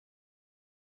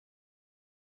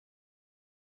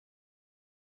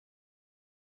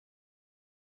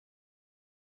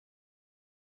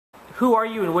Who are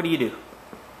you and what do you do?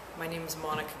 My name is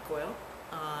Monica Goyal.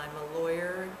 I'm a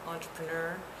lawyer,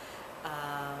 entrepreneur,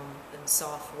 and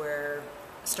software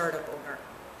startup owner.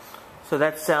 So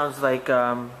that sounds like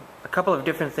a couple of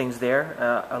different things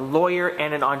there. A lawyer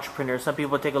and an entrepreneur. Some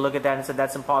people take a look at that and said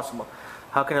that's impossible.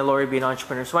 How can a lawyer be an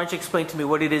entrepreneur? So why don't you explain to me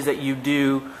what it is that you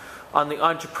do on the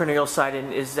entrepreneurial side,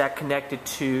 and is that connected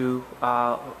to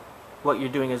what you're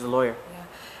doing as a lawyer? Yeah.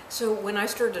 So when I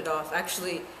started off,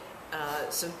 actually,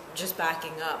 so just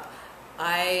backing up,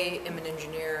 I am an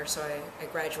engineer, so I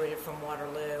graduated from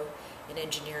Waterloo in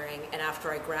engineering, and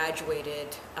after I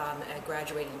graduated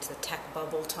into the tech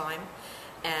bubble time,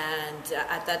 and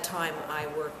at that time I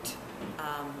worked,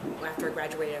 after I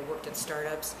graduated I worked in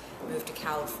startups, moved to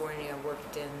California,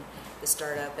 worked in the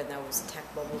startup, and that was tech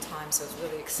bubble time, so it was a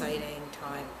really exciting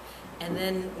time. And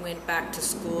then went back to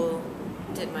school,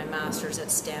 did my master's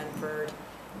at Stanford,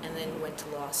 and then went to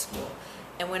law school.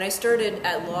 And when I started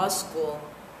at law school,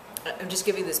 I'm just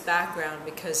giving this background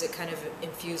because it kind of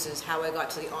infuses how I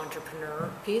got to the entrepreneur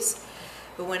piece.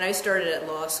 But when I started at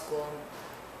law school,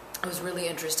 I was really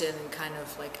interested in kind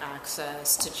of like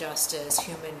access to justice,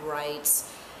 human rights,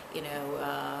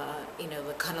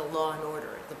 the kind of law and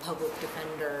order, the public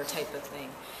defender type of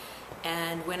thing.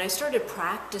 And when I started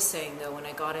practicing, though, when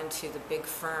I got into the big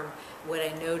firm, what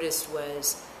I noticed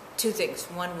was two things.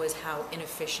 One was how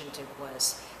inefficient it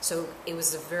was. So it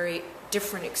was a very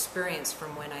different experience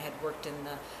from when I had worked in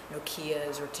the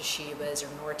Nokias or Toshibas or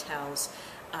Nortels.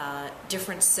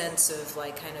 Different sense of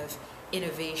like kind of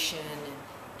innovation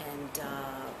and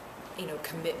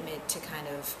commitment to kind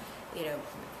of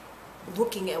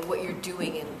looking at what you're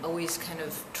doing and always kind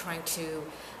of trying to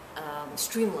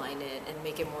streamline it and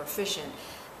make it more efficient.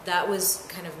 That was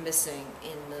kind of missing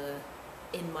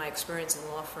in my experience in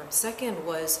the law firm. Second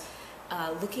was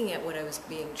looking at what I was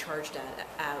being charged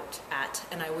out at,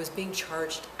 and I was being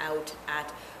charged out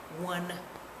at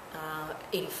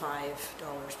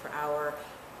 $85 per hour,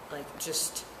 like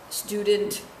just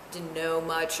student, didn't know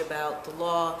much about the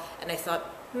law, and I thought,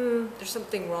 there's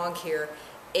something wrong here.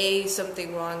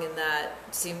 Something wrong in that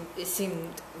it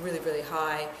seemed really, really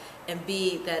high, and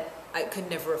B, that I could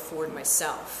never afford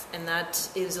myself. And that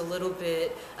is a little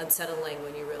bit unsettling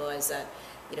when you realize that,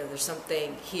 there's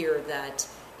something here that,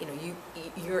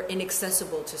 you're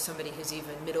inaccessible to somebody who's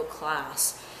even middle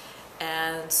class.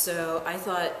 And so I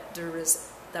thought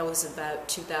that was about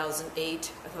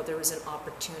 2008. I thought there was an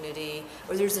opportunity,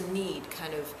 or there's a need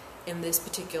kind of in this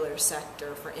particular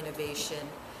sector for innovation,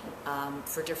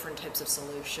 for different types of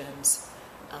solutions.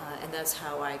 And that's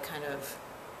how I kind of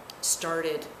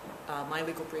started My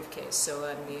Legal Briefcase. So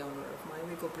I'm the owner of My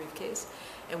Legal Briefcase.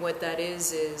 And what that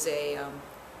is a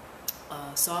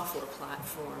software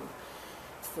platform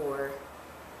for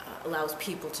allows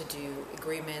people to do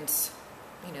agreements,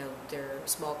 their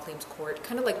small claims court,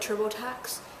 kind of like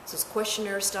TurboTax. So it's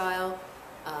questionnaire style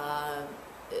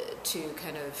to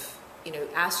kind of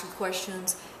ask you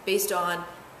questions based on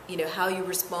how you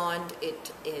respond.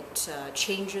 It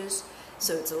changes,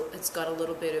 so it's got a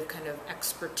little bit of kind of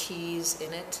expertise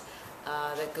in it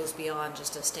that goes beyond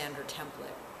just a standard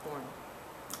template form.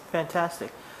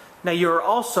 Fantastic. Now you're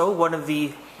also one of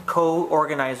the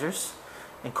co-organizers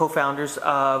and co-founders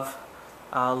of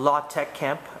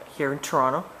LawTechCamp here in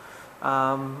Toronto.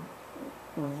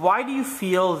 Why do you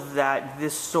feel that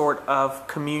this sort of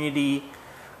community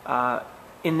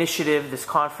initiative, this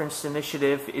conference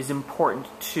initiative, is important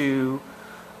to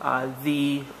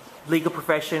the legal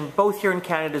profession, both here in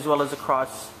Canada as well as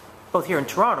both here in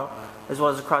Toronto, as well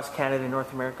as across Canada and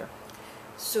North America?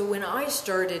 So when I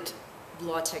started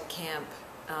LawTechCamp,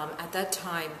 at that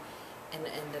time, and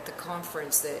at the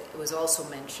conference, that it was also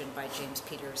mentioned by James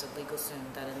Peters of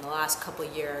LegalZoom that in the last couple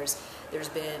of years there's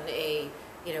been a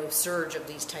surge of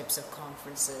these types of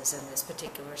conferences in this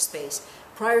particular space.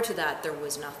 Prior to that, there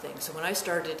was nothing. So when I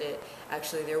started it,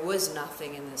 actually there was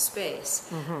nothing in this space.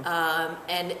 Mm-hmm.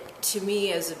 And to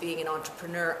me, as being an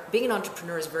entrepreneur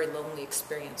is a very lonely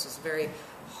experience. It's a very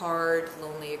hard,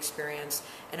 lonely experience.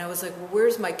 And I was like, well,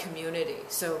 where's my community?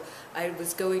 So I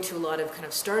was going to a lot of kind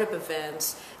of startup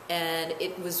events, and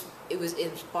it was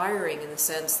inspiring in the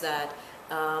sense that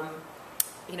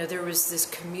there was this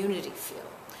community feel,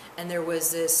 and there was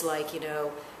this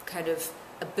kind of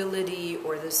ability,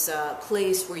 or this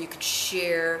place where you could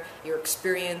share your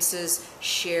experiences,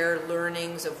 share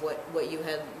learnings of what you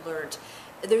had learned.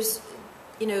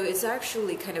 It's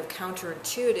actually kind of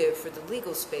counterintuitive for the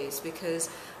legal space, because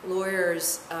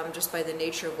lawyers, just by the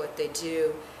nature of what they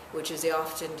do, which is they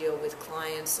often deal with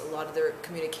clients, a lot of their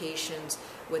communications,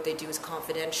 what they do is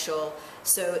confidential.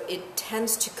 So it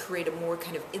tends to create a more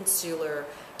kind of insular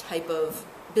type of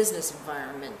business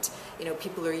environment.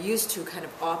 People are used to kind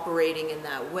of operating in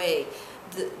that way.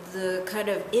 The kind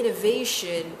of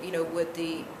innovation, with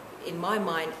in my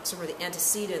mind, some of the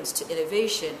antecedents to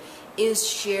innovation is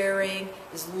sharing,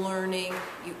 is learning.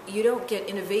 You don't get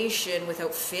innovation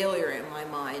without failure, in my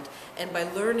mind. And by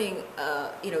learning,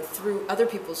 through other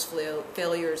people's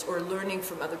failures or learning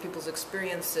from other people's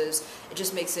experiences, it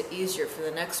just makes it easier for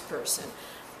the next person.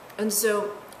 And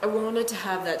so I wanted to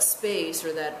have that space,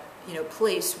 or that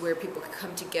place where people could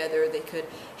come together, they could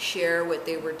share what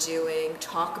they were doing,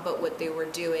 talk about what they were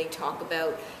doing, talk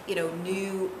about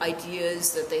new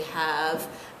ideas that they have,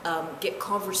 get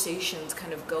conversations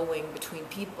kind of going between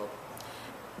people.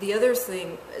 The other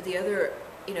kind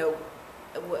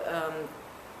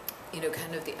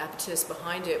of the impetus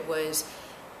behind it was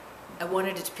I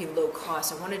wanted it to be low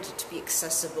cost. I wanted it to be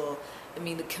accessible. I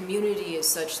mean, the community is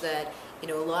such that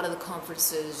a lot of the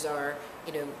conferences are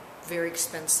very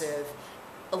expensive.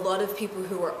 A lot of people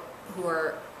who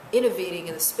are innovating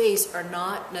in the space are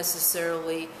not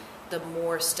necessarily the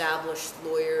more established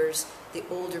lawyers, the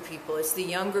older people. It's the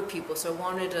younger people. So I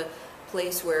wanted a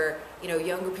place where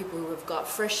younger people who have got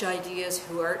fresh ideas,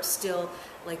 who aren't still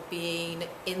like being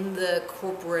in the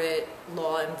corporate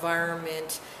law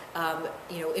environment,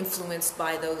 influenced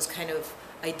by those kind of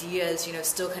ideas,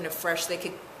 still kind of fresh. They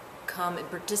could come and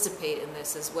participate in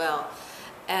this as well.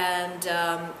 And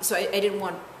so I didn't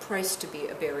want price to be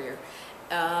a barrier.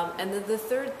 And then the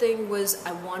third thing was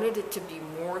I wanted it to be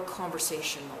more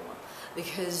conversational,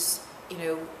 because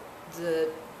the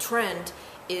trend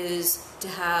is to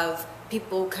have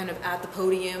people kind of at the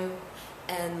podium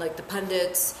and like the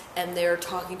pundits, and they're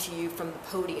talking to you from the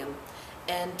podium.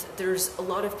 And there's a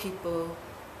lot of people,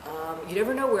 you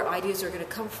never know where ideas are going to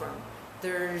come from.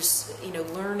 There's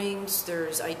learnings,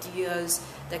 there's ideas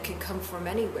that can come from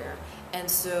anywhere. And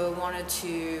so I wanted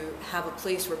to have a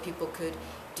place where people could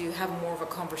have more of a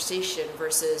conversation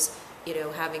versus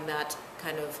having that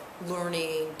kind of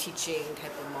learning, teaching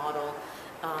type of model.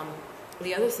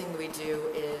 The other thing we do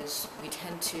is we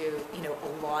tend to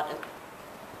allot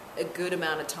a good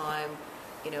amount of time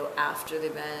after the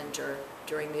event or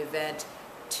during the event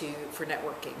for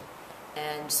networking.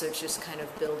 And so it's just kind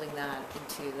of building that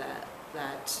into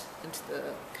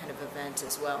the kind of event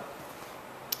as well.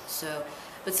 So,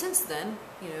 but since then,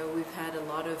 we've had a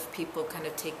lot of people kind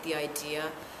of take the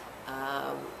idea.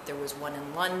 There was one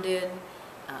in London.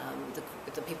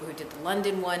 The people who did the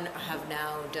London one have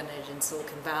now done it in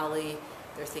Silicon Valley.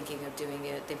 They're thinking of doing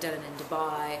it. They've done it in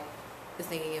Dubai. They're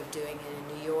thinking of doing it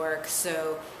in New York.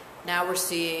 So now we're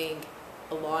seeing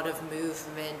a lot of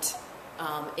movement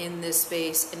in this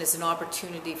space, and it's an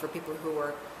opportunity for people who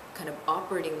are kind of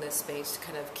operating this space to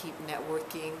kind of keep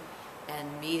networking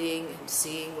and meeting and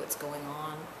seeing what's going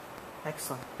on.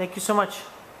 Excellent. Thank you so much.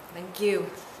 Thank you.